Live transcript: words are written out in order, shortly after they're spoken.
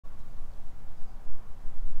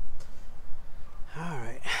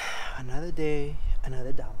Another day,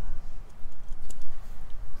 another dollar.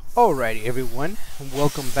 Alrighty, everyone.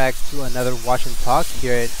 Welcome back to another Watch and Talk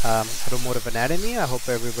here at Automotive Anatomy. I hope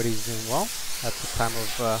everybody's doing well at the time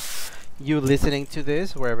of you listening to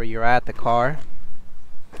this, wherever you're at, the car,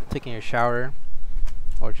 taking your shower,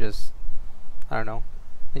 or just, I don't know,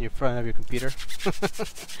 in your front of your computer.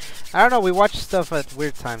 I don't know, we watch stuff at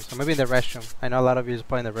weird times, so maybe in the restroom. I know a lot of you are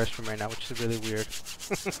probably in the restroom right now, which is really weird.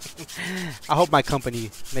 I hope my company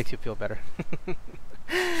makes you feel better.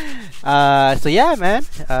 So yeah, man.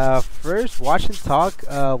 First Watch and Talk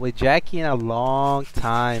with Jacky in a long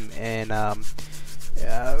time, and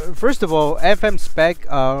first of all, FM Spec,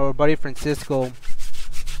 our buddy Francisco,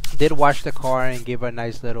 did wash the car and gave a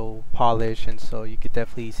nice little polish, and so you could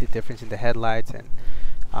definitely see the difference in the headlights, and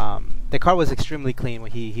the car was extremely clean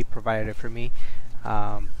when he provided it for me.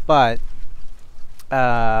 But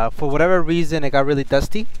for whatever reason, it got really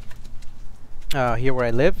dusty here where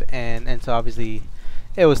I live, and so obviously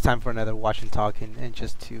it was time for another Watch and Talk, and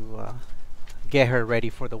just to get her ready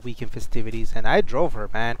for the weekend festivities. And I drove her,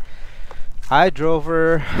 man. I drove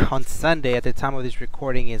her on Sunday. At the time of this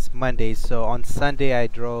recording is Monday, so on Sunday I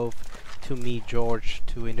drove to meet George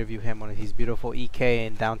to interview him on his beautiful EK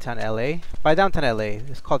in downtown LA. By downtown LA,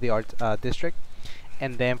 it's called the Art District.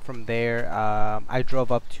 And then from there I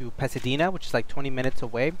drove up to Pasadena, which is like 20 minutes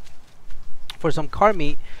away, for some car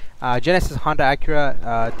meet. Genesis Honda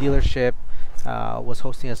Acura dealership was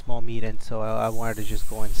hosting a small meet, and so I wanted to just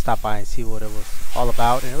go and stop by and see what it was all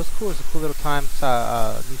about. And it was cool. It was a cool little time.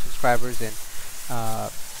 Saw new subscribers and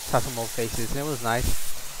saw some old faces, and it was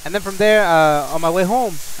nice. And then from there, on my way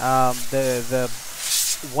home, the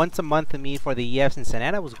once a month meet for the EFs in Santa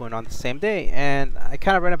Ana was going on the same day, and I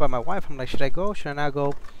kind of ran it by my wife. I'm like, should I go? Should I not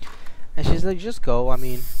go? And she's like, just go. I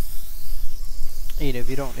mean, if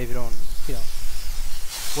you don't,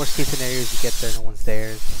 worst case scenario is you get there, no one's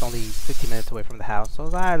there. It's only 15 minutes away from the house. So I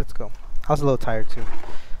was like, alright, let's go. I was a little tired too.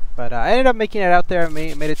 But I ended up making it out there.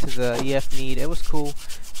 Made it to the EF meet. It was cool.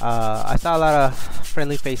 I saw a lot of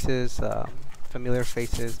friendly faces, familiar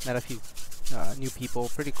faces. Met a few new people.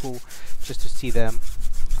 Pretty cool just to see them.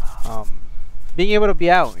 Being able to be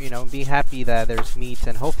out, being happy that there's meets.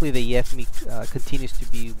 And hopefully the EF meet continues to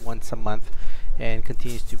be once a month and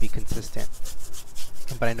continues to be consistent.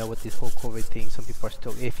 But I know with this whole COVID thing, some people are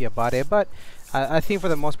still iffy about it. But I think for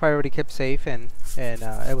the most part, everybody kept safe, and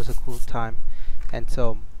it was a cool time. And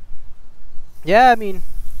so, yeah, I mean,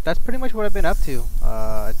 that's pretty much what I've been up to.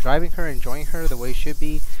 Driving her, enjoying her the way it should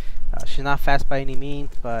be. She's not fast by any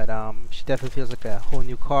means, but she definitely feels like a whole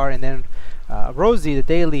new car. And then Rosie, the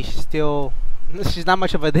daily, she's not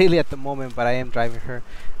much of a daily at the moment, but I am driving her.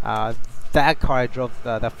 That car I drove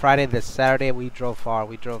the Friday and the Saturday. We drove far.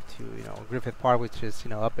 We drove to Griffith Park, which is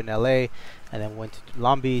up in LA, and then went to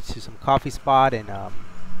Long Beach to some coffee spot, and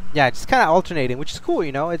yeah, just kind of alternating, which is cool.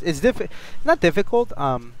 It's not difficult,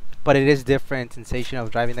 but it is different sensation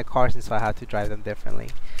of driving the cars, and so I had to drive them differently.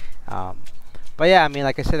 But yeah, I mean,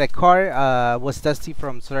 like I said, the car was dusty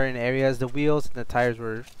from certain areas. The wheels and the tires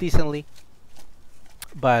were decently,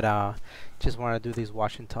 but just wanted to do this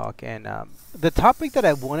Watch and Talk. And the topic that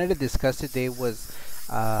I wanted to discuss today was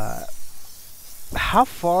how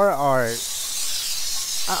far are in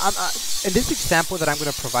this example that I'm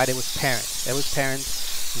going to provide, it was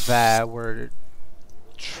parents that were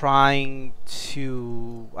trying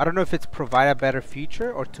to, I don't know if it's provide a better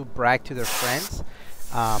future or to brag to their friends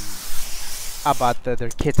about their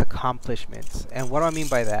kids' accomplishments. And what do I mean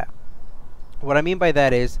by that? What I mean by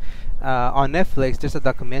that is on Netflix there's a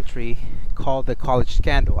documentary called The College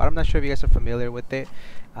Scandal. I'm not sure if you guys are familiar with it,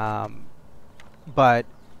 but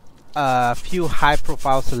a few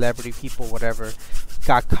high-profile celebrity people, whatever,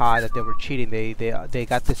 got caught that they were cheating. They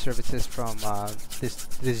got the services from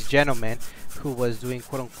this gentleman who was doing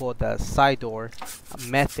quote-unquote the side door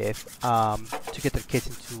method to get their kids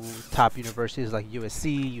into top universities like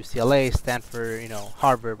USC, UCLA, Stanford,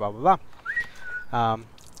 Harvard, blah blah blah.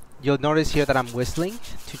 You'll notice here that I'm whistling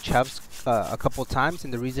to Chubbs a couple times,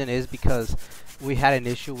 and the reason is because we had an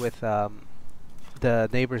issue with the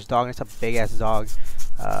neighbor's dog, and it's a big ass dog.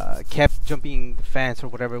 Kept jumping the fence or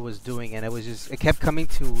whatever it was doing, and it kept coming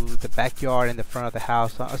to the backyard in the front of the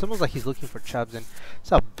house. It's almost like he's looking for Chubbs, and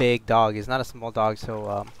it's a big dog. It's not a small dog,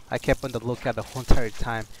 so I kept on the lookout the whole entire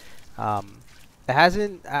time. I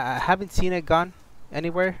haven't seen it gone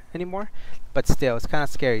anywhere anymore, but still, it's kind of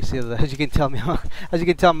scary. See, as you can tell me,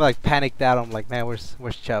 I'm like panicked out. I'm like, man,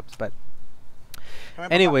 where's Chubbs? But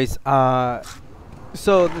anyways,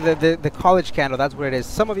 so the college scandal, that's where it is.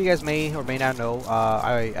 Some of you guys may or may not know,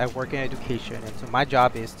 I work in education, and so my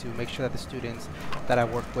job is to make sure that the students that I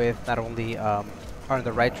work with not only are on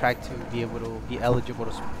the right track to be able to be eligible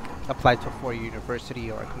to apply to a four-year university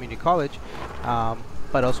or a community college,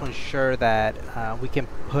 but also ensure that we can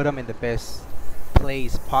put them in the best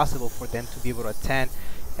place possible for them to be able to attend.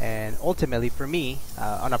 And ultimately, for me,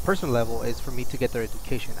 on a personal level, is for me to get their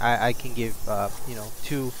education. I can give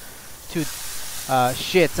two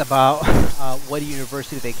shits about what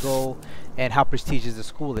university they go and how prestigious the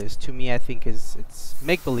school is. To me, I think it's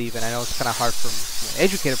make believe, and I know it's kind of hard from an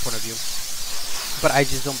educator point of view, but I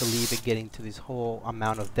just don't believe in getting to this whole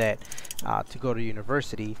amount of debt to go to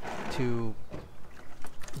university to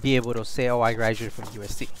be able to say, oh, I graduated from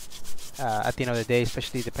USC. At the end of the day,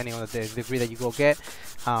 especially depending on the degree that you go get,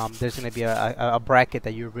 there's going to be a bracket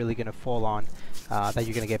that you're really going to fall on, that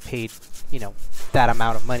you're going to get paid, that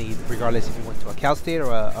amount of money, regardless if you went to a Cal State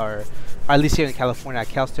or at least here in California, a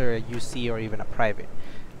Cal State or a UC or even a private.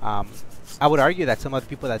 I would argue that some of the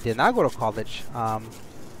people that did not go to college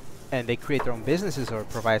and they create their own businesses or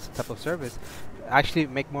provide some type of service actually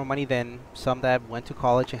make more money than some that went to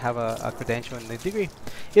college and have a credential and a degree.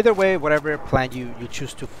 Either way, whatever plan you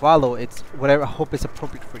choose to follow, it's whatever hope is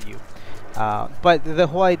appropriate for you. But the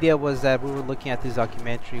whole idea was that we were looking at this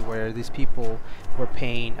documentary where these people were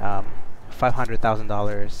paying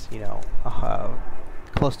 $500,000,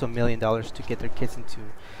 close to $1 million to get their kids into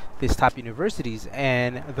these top universities.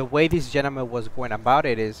 And the way this gentleman was going about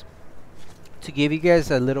it is, to give you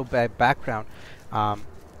guys a little bit background,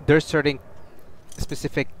 there's certain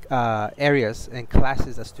specific areas and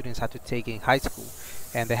classes that students have to take in high school,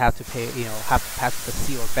 and they have to have to pass the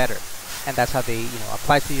C or better, and that's how they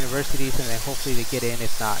apply to universities, and then hopefully they get in.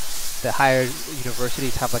 If not, the higher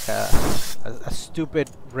universities have like a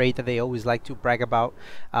stupid rate that they always like to brag about,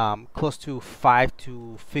 close to 5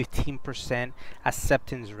 to 15%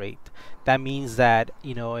 acceptance rate. That means that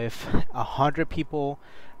if 100 people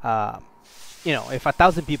if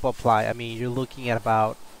 1,000 people apply, I mean, you're looking at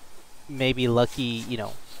about maybe lucky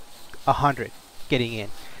 100 getting in.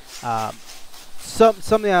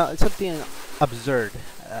 Something absurd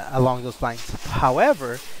along those lines.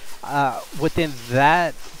 However, within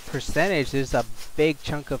that percentage, there's a big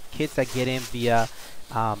chunk of kids that get in via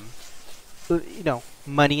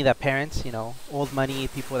money that parents, old money,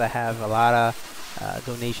 people that have a lot of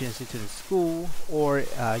donations into the school, or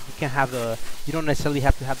you don't necessarily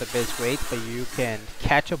have to have the best grades, but you can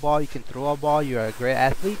catch a ball, you can throw a ball, you're a great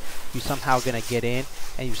athlete, you're somehow going to get in,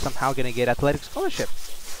 and you're somehow going to get athletic scholarship.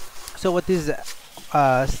 So what these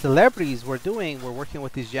celebrities were doing, were working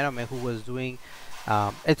with this gentleman who was doing,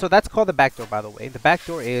 and so that's called the backdoor, by the way. The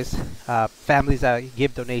backdoor is families that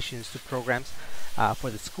give donations to programs for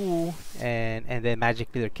the school, and then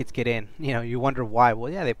magically their kids get in. You wonder why.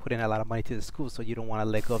 Well, yeah, they put in a lot of money to the school, so you don't want to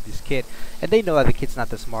let go of this kid, and they know that the kid's not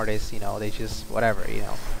the smartest. They just whatever.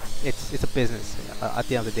 It's a business at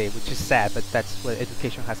the end of the day, which is sad, but that's what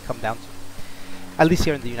education has come down to. At least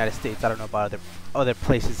here in the United States. I don't know about other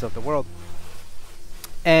places of the world.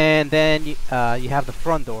 And then you have the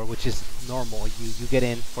front door, which is normal. You get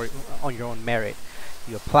in on your own merit.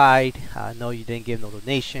 You applied. No, you didn't give no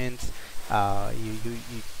donations.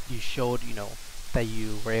 You showed that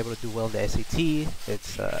you were able to do well in the SAT.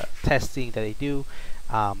 It's testing that they do.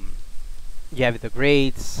 You have the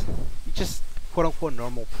grades. You're just quote unquote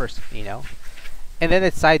normal person, And then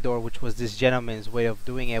the side door, which was this gentleman's way of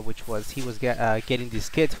doing it, which was he was getting these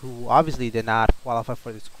kids who obviously did not qualify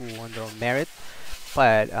for the school on their own merit,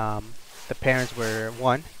 but the parents were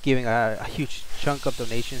giving a huge chunk of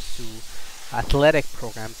donations to athletic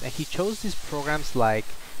programs, and he chose these programs like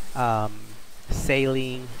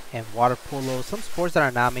sailing and water polo, some sports that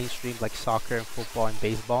are not mainstream like soccer and football and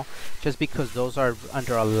baseball, just because those are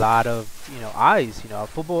under a lot of eyes. A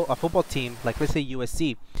football team, like let's say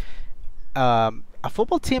USC, a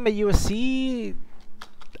football team at USC,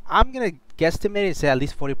 I'm gonna guesstimate and say at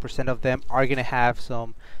least 40% of them are gonna have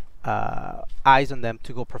some eyes on them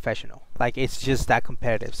to go professional. Like, it's just that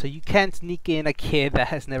competitive. So you can't sneak in a kid that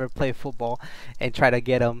has never played football and try to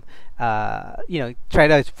get him, try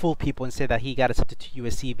to fool people and say that he got accepted to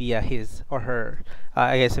USC via his or her,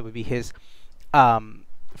 I guess it would be his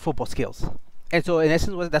football skills. And so in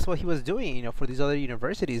essence, that's what he was doing, for these other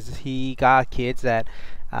universities. He got kids that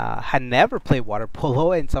had never played water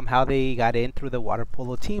polo, and somehow they got in through the water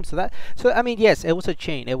polo team. So I mean, yes, it was a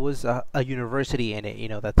chain. It was a university in it.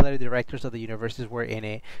 The athletic directors of the universities were in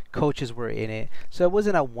it. Coaches were in it. So it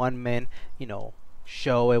wasn't a one-man,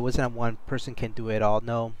 show. It wasn't a one person can do it all.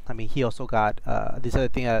 No, I mean, he also got this other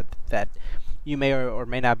thing that you may or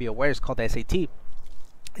may not be aware is called the SAT.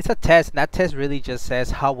 It's a test, and that test really just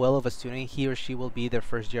says how well of a student he or she will be their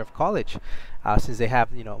first year of college, since they have,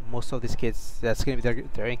 most of these kids, that's going to be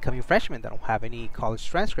their incoming freshmen that don't have any college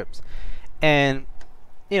transcripts. And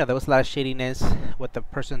there was a lot of shadiness with the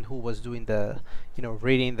person who was doing the,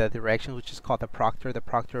 reading the directions, which is called the proctor. The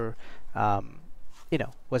proctor,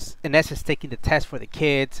 was in essence taking the test for the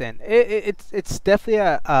kids, and it's definitely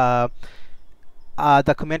a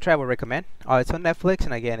documentary I would recommend. It's on Netflix,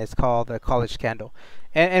 and again, it's called The College Scandal.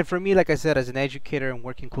 And for me, like I said, as an educator and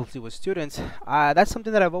working closely with students, that's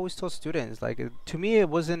something that I've always told students. Like, to me, it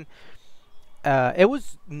wasn't. It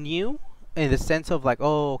was new in the sense of like,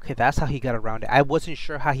 oh, okay, that's how he got around it. I wasn't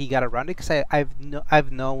sure how he got around it because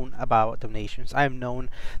I've known about donations. I've known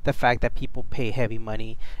the fact that people pay heavy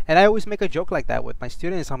money, and I always make a joke like that with my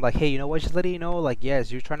students. I'm like, hey, you know what? Just letting you know, like,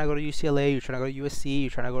 yes, you're trying to go to UCLA, you're trying to go to USC, you're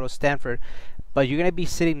trying to go to Stanford, but you're gonna be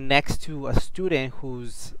sitting next to a student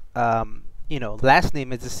whose last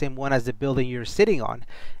name is the same one as the building you're sitting on,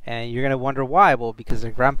 and you're gonna wonder why. Well, because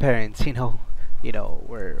their grandparents,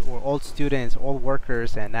 were old students, old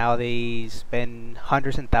workers, and now they spend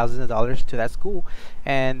hundreds and thousands of dollars to that school,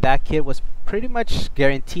 and that kid was pretty much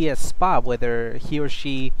guaranteed a spot, whether he or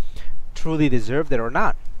she truly deserved it or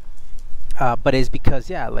not. But it's because,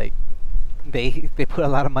 yeah, like they put a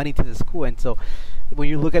lot of money to the school, and so when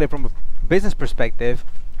you look at it from a business perspective,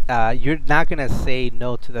 you're not gonna say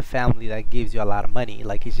no to the family that gives you a lot of money.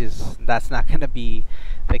 Like, it's just, that's not gonna be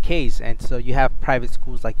the case. And so you have private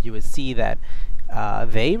schools like USC that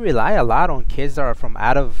they rely a lot on kids that are from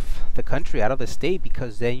out of the country, out of the state,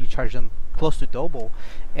 because then you charge them close to double.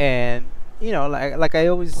 And like I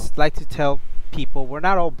always like to tell people, we're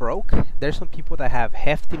not all broke. There's some people that have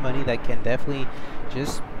hefty money that can definitely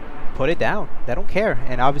just put it down. They don't care.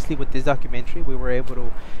 And obviously with this documentary, we were able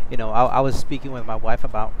to, I was speaking with my wife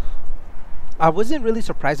about, I wasn't really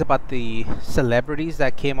surprised about the celebrities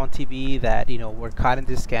that came on TV that were caught in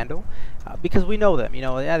this scandal, because we know them.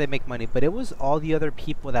 Yeah, they make money, but it was all the other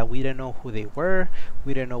people that we didn't know who they were,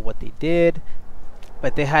 we didn't know what they did,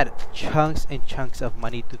 but they had chunks and chunks of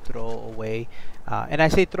money to throw away. And I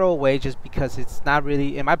say throw away just because it's not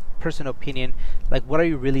really, in my personal opinion, like, what are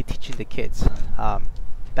you really teaching the kids?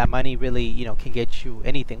 That money really, can get you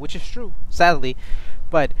anything, which is true, sadly.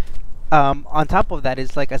 But on top of that,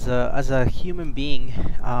 is like, as a human being,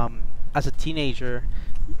 as a teenager,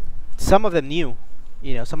 some of them knew,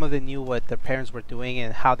 what their parents were doing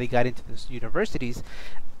and how they got into these universities.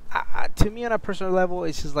 To me, on a personal level,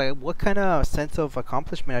 it's just like, what kind of sense of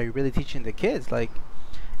accomplishment are you really teaching the kids? Like,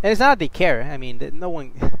 and it's not that they care. I mean, no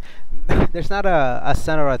one, there's not a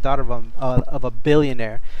son or a daughter of a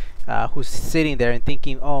billionaire who's sitting there and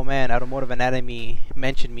thinking, oh man, Automotive Anatomy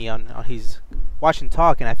mentioned me on his Watch and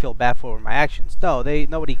Talk, and I feel bad for my actions. No,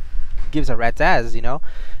 nobody gives a rat's ass.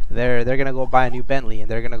 They're gonna go buy a new Bentley, and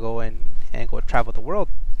they're gonna go and go travel the world,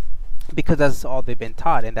 because that's all they've been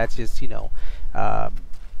taught, and that's just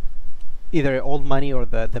either old money or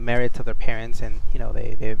the merits of their parents, and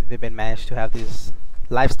they've been managed to have this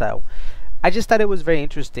lifestyle. I just thought it was very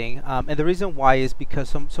interesting, and the reason why is because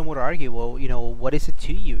some would argue, well, what is it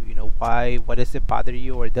to you? Why does it bother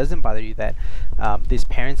you, or it doesn't bother you that these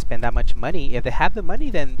parents spend that much money? If they have the money,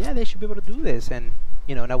 then yeah, they should be able to do this, and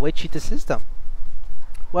in a way cheat the system.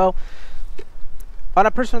 Well, on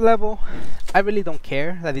a personal level, I really don't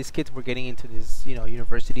care that these kids were getting into these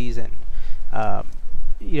universities, and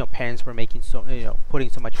parents were making putting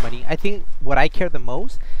so much money. I think what I care the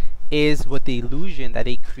most is with the illusion that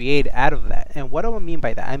they create out of that. And what do I mean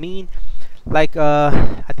by that? I mean, like,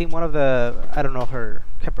 I think one of the, I don't know her,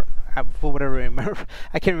 for whatever I remember,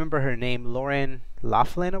 I can't remember her name, Lauren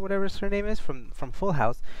Laughlin or whatever her name is, from Full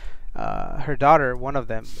House. Her daughter, one of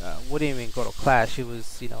them, wouldn't even go to class. She was,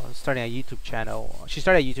 starting a YouTube channel. She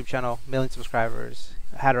started a YouTube channel, million subscribers,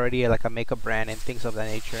 had already like a makeup brand and things of that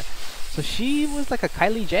nature. So she was like a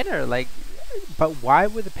Kylie Jenner, like. But why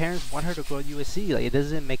would the parents want her to go to USC? Like, it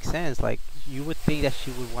doesn't make sense. Like, you would think that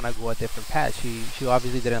she would want to go a different path. She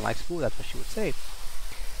obviously didn't like school. That's what she would say.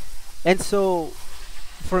 And so,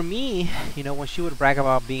 for me, when she would brag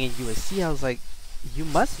about being in USC, I was like, you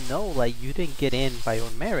must know, like, you didn't get in by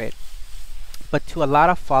your merit. But to a lot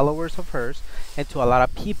of followers of hers, and to a lot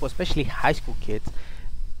of people, especially high school kids,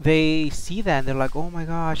 they see that and they're like, oh my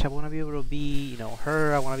gosh, I want to be able to be,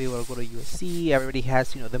 her. I want to be able to go to USC. Everybody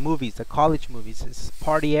has, the movies, the college movies, it's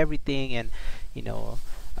party everything, and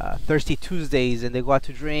Thirsty Tuesdays, and they go out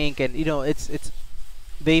to drink, and it's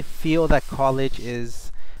they feel that college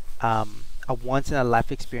is a once in a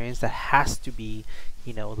life experience that has to be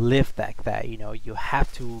lived like that. You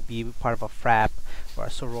have to be part of a frat or a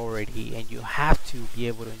sorority, and you have to be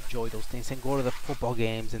able to enjoy those things and go to the football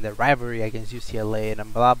games and the rivalry against UCLA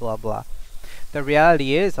and blah blah blah. The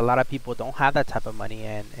reality is, a lot of people don't have that type of money,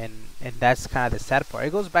 and that's kind of the sad part.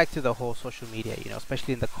 It goes back to the whole social media,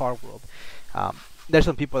 especially in the car world. there's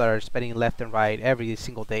some people that are spending left and right every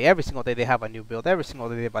single day. Every single day they have a new build. Every single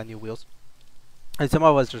day they buy new wheels. And some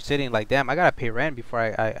of us are sitting like, damn, I gotta pay rent before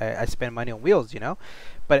I spend money on wheels, you know.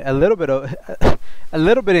 But a little bit of a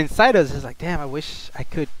little bit inside us is like, damn, I wish I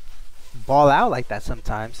could ball out like that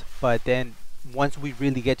sometimes. But then once we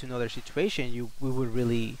really get to know their situation, we would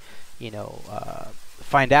really,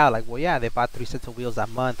 find out like, well, yeah, they bought 3 sets of wheels that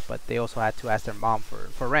month, but they also had to ask their mom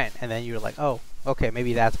for rent, and then you're like, oh, okay,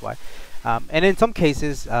 maybe that's why. And in some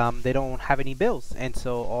cases, they don't have any bills, and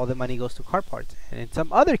so all the money goes to car parts. And in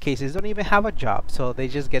some other cases, they don't even have a job, so they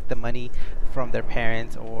just get the money from their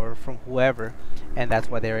parents or from whoever, and that's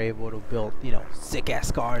why they're able to build, sick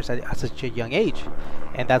ass cars at such a young age.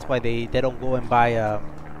 And that's why they don't go and buy a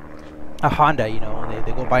Honda,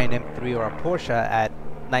 they go buy an M3 or a Porsche at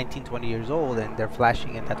 19, 20 years old, and they're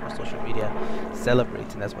flashing, and that's what social media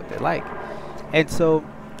celebrates, and that's what they like. And so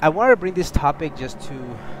I wanted to bring this topic just to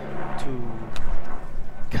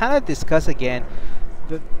kind of discuss again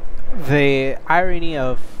the irony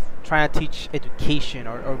of trying to teach education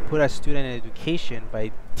or put a student in education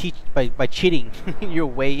by cheating your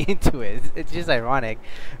way into it. It's just ironic,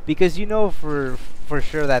 because for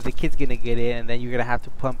sure that the kid's gonna get in, and then you're gonna have to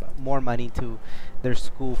pump more money to their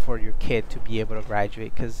school for your kid to be able to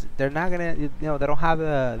graduate, because they're not gonna, they don't have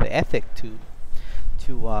the ethic to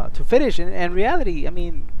finish. And in reality, I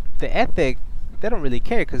mean, the ethic, they don't really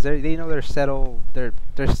care, because they know they're settled,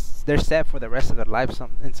 they're set for the rest of their life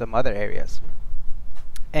in some other areas.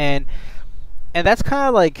 And that's kind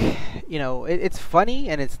of like, it's funny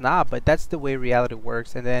and it's not, but that's the way reality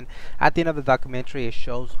works. And then at the end of the documentary, it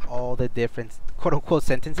shows all the different quote unquote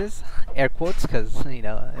sentences, air quotes, because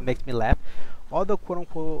it makes me laugh, all the quote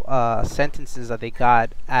unquote sentences that they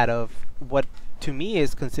got out of what to me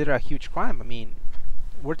is considered a huge crime. I mean,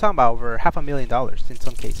 we're talking about over $500,000 in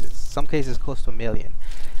some cases close to $1 million.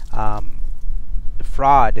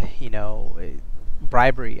 Fraud,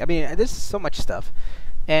 bribery. I mean, there's so much stuff.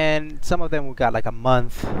 And some of them we got like a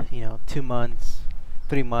month, 2 months,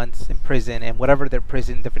 3 months in prison, and whatever their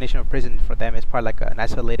prison definition of prison for them is probably like an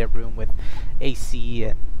isolated room with AC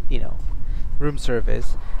and room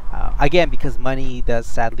service. Again, because money does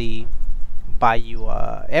sadly buy you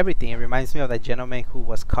everything. It reminds me of that gentleman who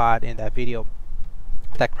was caught in that video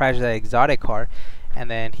that crashed that exotic car,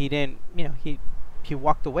 and then he didn't, he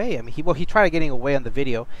walked away. I mean, he tried getting away on the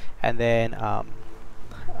video, and then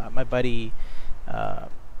my buddy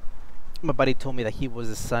told me that he was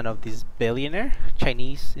the son of this billionaire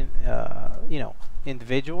Chinese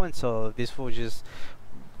individual, and so this was just,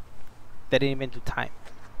 they didn't even do time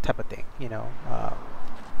type of thing.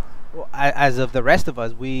 Well, as of the rest of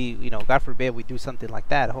us, we, God forbid we do something like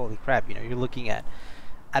that, holy crap, you're looking at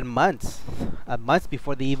months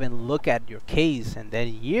before they even look at your case, and then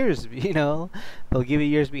years. They'll give you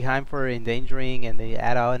years behind for endangering, and they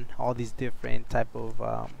add on all these different type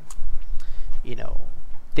of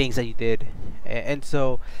things that you did. And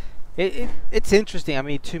so it's interesting. I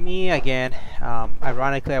mean, to me, again,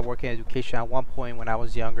 ironically, I work in education. At one point when I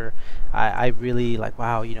was younger, I really like,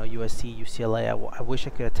 wow, USC, UCLA, I wish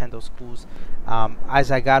I could attend those schools. As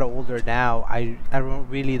I got older now, I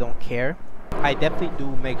really don't care. I definitely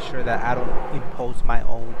do make sure that I don't impose my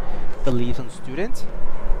own beliefs on students.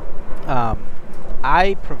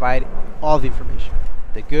 I provide all the information,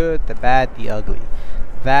 the good, the bad, the ugly.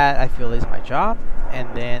 That I feel is my job,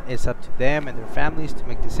 and then it's up to them and their families to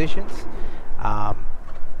make decisions.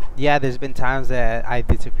 Yeah, there's been times that I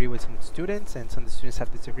disagree with some students, and some of the students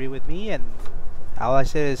have disagreed with me, and all I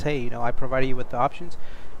say is, hey, I provided you with the options.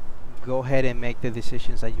 Go ahead and make the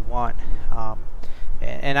decisions that you want.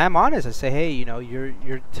 And I'm honest. I say, hey,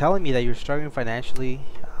 you're telling me that you're struggling financially.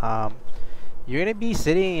 You're gonna be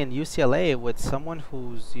sitting in UCLA with someone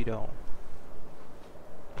who's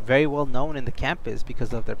very well known in the campus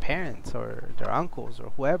because of their parents or their uncles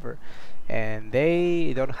or whoever, and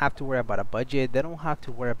they don't have to worry about a budget. They don't have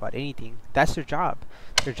to worry about anything. That's their job.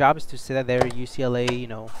 Their job is to sit at their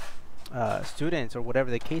UCLA students or whatever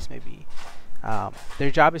the case may be. Their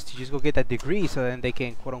job is to just go get that degree, so then they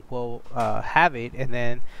can quote unquote have it, and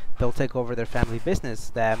then they'll take over their family business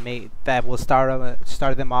that will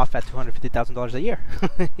start them off at $250,000 a year.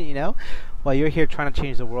 While you're here trying to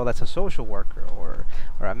change the world as a social worker or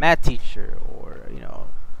a math teacher or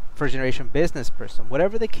first generation business person,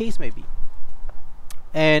 whatever the case may be.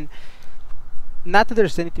 And not that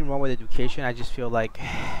there's anything wrong with education, I just feel like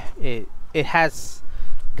it has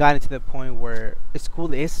gotten to the point where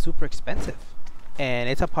school is super expensive, and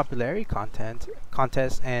it's a popularity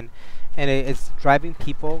contest, and it's driving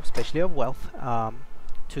people, especially of wealth,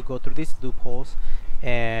 to go through these loopholes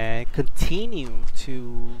and continue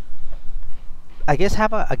to, I guess,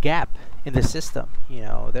 have a gap in the system.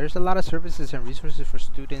 There's a lot of services and resources for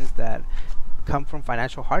students that come from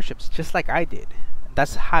financial hardships, just like I did.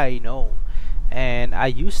 That's how I know, and I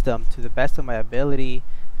used them to the best of my ability.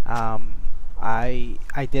 Um, I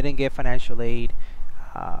didn't get financial aid.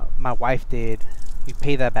 My wife did. We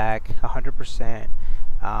pay that back 100%.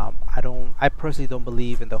 I personally don't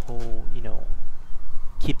believe in the whole,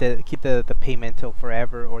 keep the payment till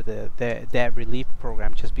forever, or the debt relief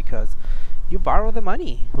program, just because you borrow the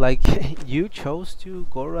money. Like, you chose to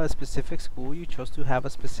go to a specific school, you chose to have a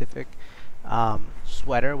specific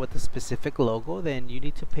sweater with a specific logo, then you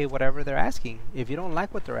need to pay whatever they're asking. If you don't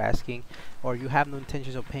like what they're asking, or you have no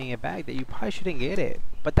intentions of paying it back, then you probably shouldn't get it.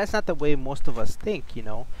 But that's not the way most of us think.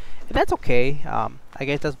 And that's okay. I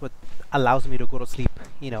guess that's what allows me to go to sleep,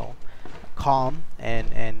 calm,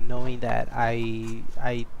 and knowing that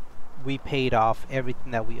we paid off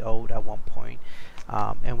everything that we owed at one point.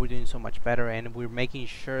 And we're doing so much better, and we're making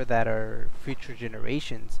sure that our future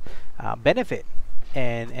generations benefit.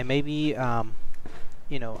 And maybe I'll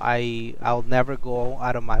never go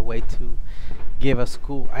out of my way to give a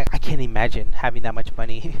school. I can't imagine having that much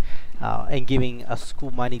money and giving a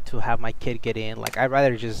school money to have my kid get in. Like, I'd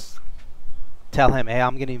rather just tell him, hey,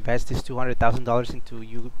 I'm gonna invest this $200,000 into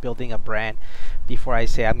you building a brand, before I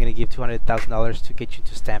say I'm gonna give $200,000 to get you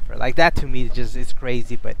to Stanford. Like, that to me is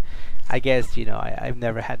crazy. But I guess I've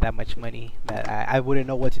never had that much money that I wouldn't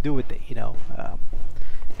know what to do with it.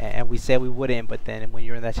 And we said we wouldn't, but then when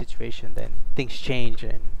you're in that situation, then things change,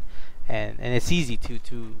 and it's easy to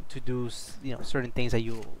do certain things that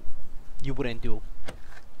you wouldn't do,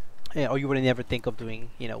 or you wouldn't ever think of doing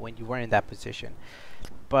when you weren't in that position.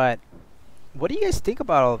 But what do you guys think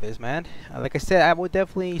about all of this, man? Like I said, I would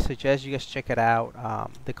definitely suggest you guys check it out.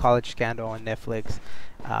 The College Scandal on Netflix.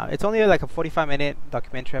 It's only like a 45-minute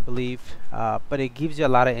documentary, I believe, but it gives you a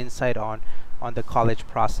lot of insight on the college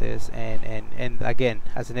process. And again,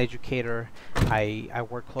 as an educator, I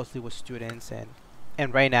work closely with students,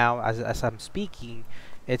 and right now, as I'm speaking,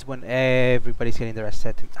 it's when everybody's getting their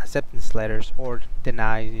acceptance letters, or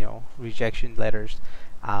denied, rejection letters,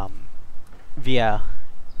 via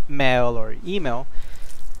mail or email.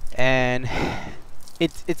 And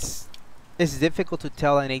it's difficult to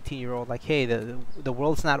tell an 18-year-old, like, hey, the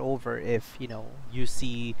world's not over if you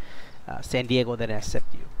see San Diego didn't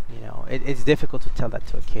accept you. It's difficult to tell that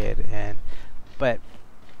to a kid. But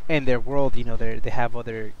in their world, they have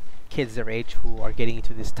other kids their age who are getting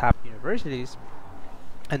into these top universities,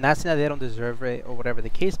 and that's not, they don't deserve it, or whatever the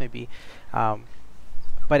case may be.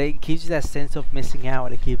 But it gives you that sense of missing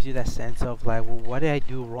out. It gives you that sense of, like, well, what did I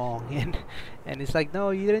do wrong? And it's like,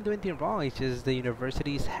 no, you didn't do anything wrong. It's just the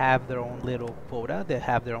universities have their own little quota. They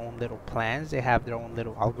have their own little plans. They have their own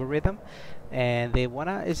little algorithm, and they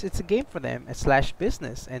wanna. It's a game for them. It's slash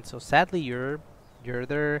business. And so sadly, you're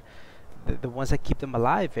the ones that keep them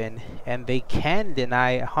alive, and they can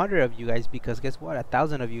deny 100 of you guys, because guess what?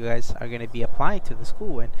 1,000 of you guys are gonna be applying to the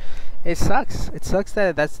school, and it sucks. It sucks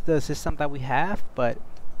that that's the system that we have, but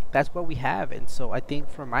that's what we have. And so I think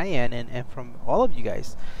from my end, and from all of you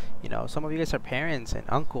guys, some of you guys are parents and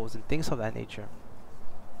uncles and things of that nature.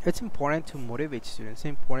 It's important to motivate students. It's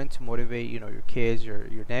important to motivate your kids,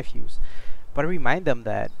 your nephews, but remind them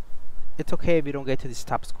that it's okay if you don't get to these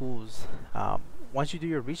top schools. Once you do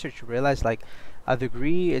your research, you realize, like, a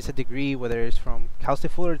degree is a degree, whether it's from Cal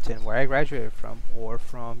State Fullerton, where I graduated from, or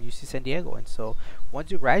from UC San Diego. And so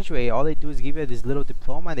once you graduate, all they do is give you this little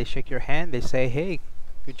diploma, they shake your hand, they say, hey,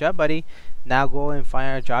 good job, buddy, now go and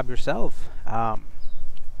find a job yourself.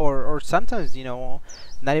 Or sometimes,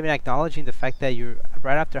 not even acknowledging the fact that you're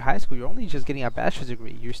right after high school, you're only just getting a bachelor's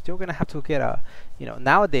degree. You're still gonna have to get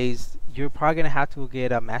nowadays you're probably gonna have to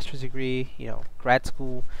get a master's degree, grad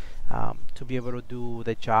school, to be able to do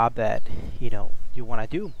the job that you want to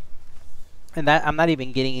do. And that, I'm not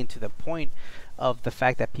even getting into the point of the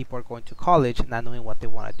fact that people are going to college not knowing what they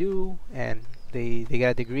want to do, and they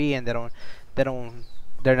get a degree, and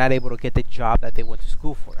they're not able to get the job that they went to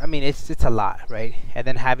school for. I mean, it's a lot, right? And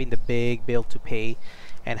then having the big bill to pay,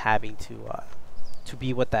 and having to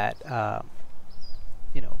be with that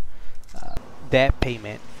debt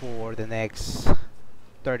payment for the next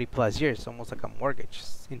 30 plus years, almost like a mortgage.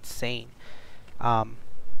 It's insane. And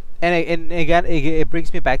again, it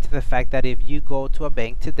brings me back to the fact that if you go to a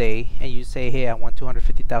bank today and you say, hey, I want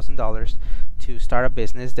 $250,000 to start a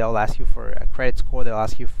business, they'll ask you for a credit score, they'll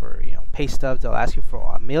ask you for pay stubs, they'll ask you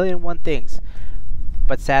for a million and one things.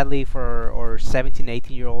 But sadly, for 17,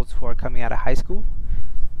 18-year-olds who are coming out of high school,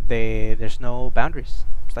 there's no boundaries.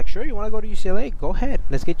 It's like, sure, you want to go to UCLA? Go ahead.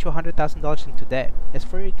 Let's get you $100,000 into debt. It's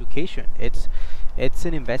for your education. It's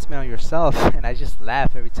an investment on yourself. And I just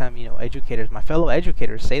laugh every time, educators, my fellow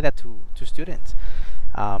educators, say that to students,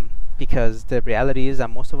 because the reality is that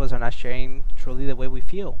most of us are not sharing truly the way we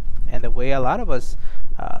feel. And the way a lot of us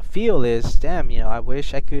feel is, damn, I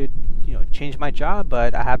wish I could, change my job,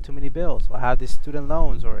 but I have too many bills, or I have these student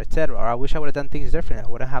loans, or etc. Or I wish I would have done things different. I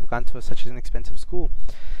wouldn't have gone to such an expensive school.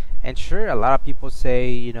 And sure, a lot of people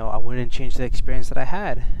say, I wouldn't change the experience that I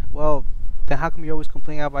had. Well, then how come you're always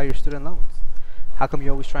complaining about your student loans? How come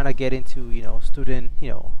you're always trying to get into, student,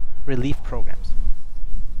 relief programs?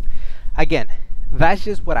 Again, that's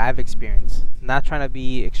just what I've experienced. Not trying to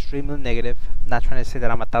be extremely negative, not trying to say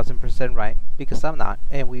that I'm 1,000% right, because I'm not,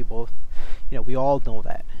 and we both, we all know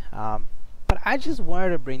that. But I just wanted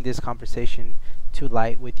to bring this conversation to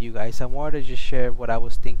light with you guys. I wanted to just share what I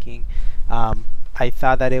was thinking. I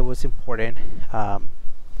thought that it was important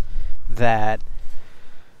that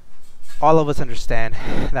all of us understand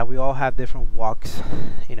that we all have different walks,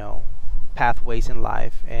 pathways in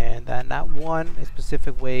life, and that not one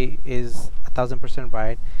specific way is 1,000%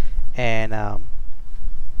 right. And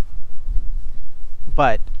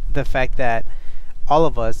but the fact that all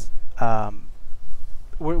of us,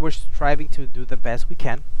 we're striving to do the best we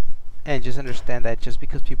can, and just understand that just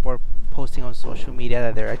because people are posting on social media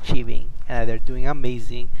that they're achieving and that they're doing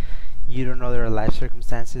amazing, you don't know their life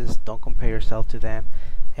circumstances. Don't compare yourself to them,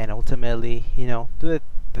 and ultimately,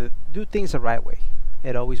 do things the right way.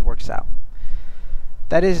 It always works out.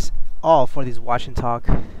 That is all for this watch and talk.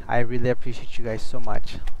 I really appreciate you guys so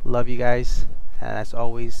much. Love you guys, and as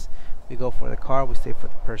always, we go for the car, we stay for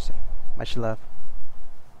the person. Much love.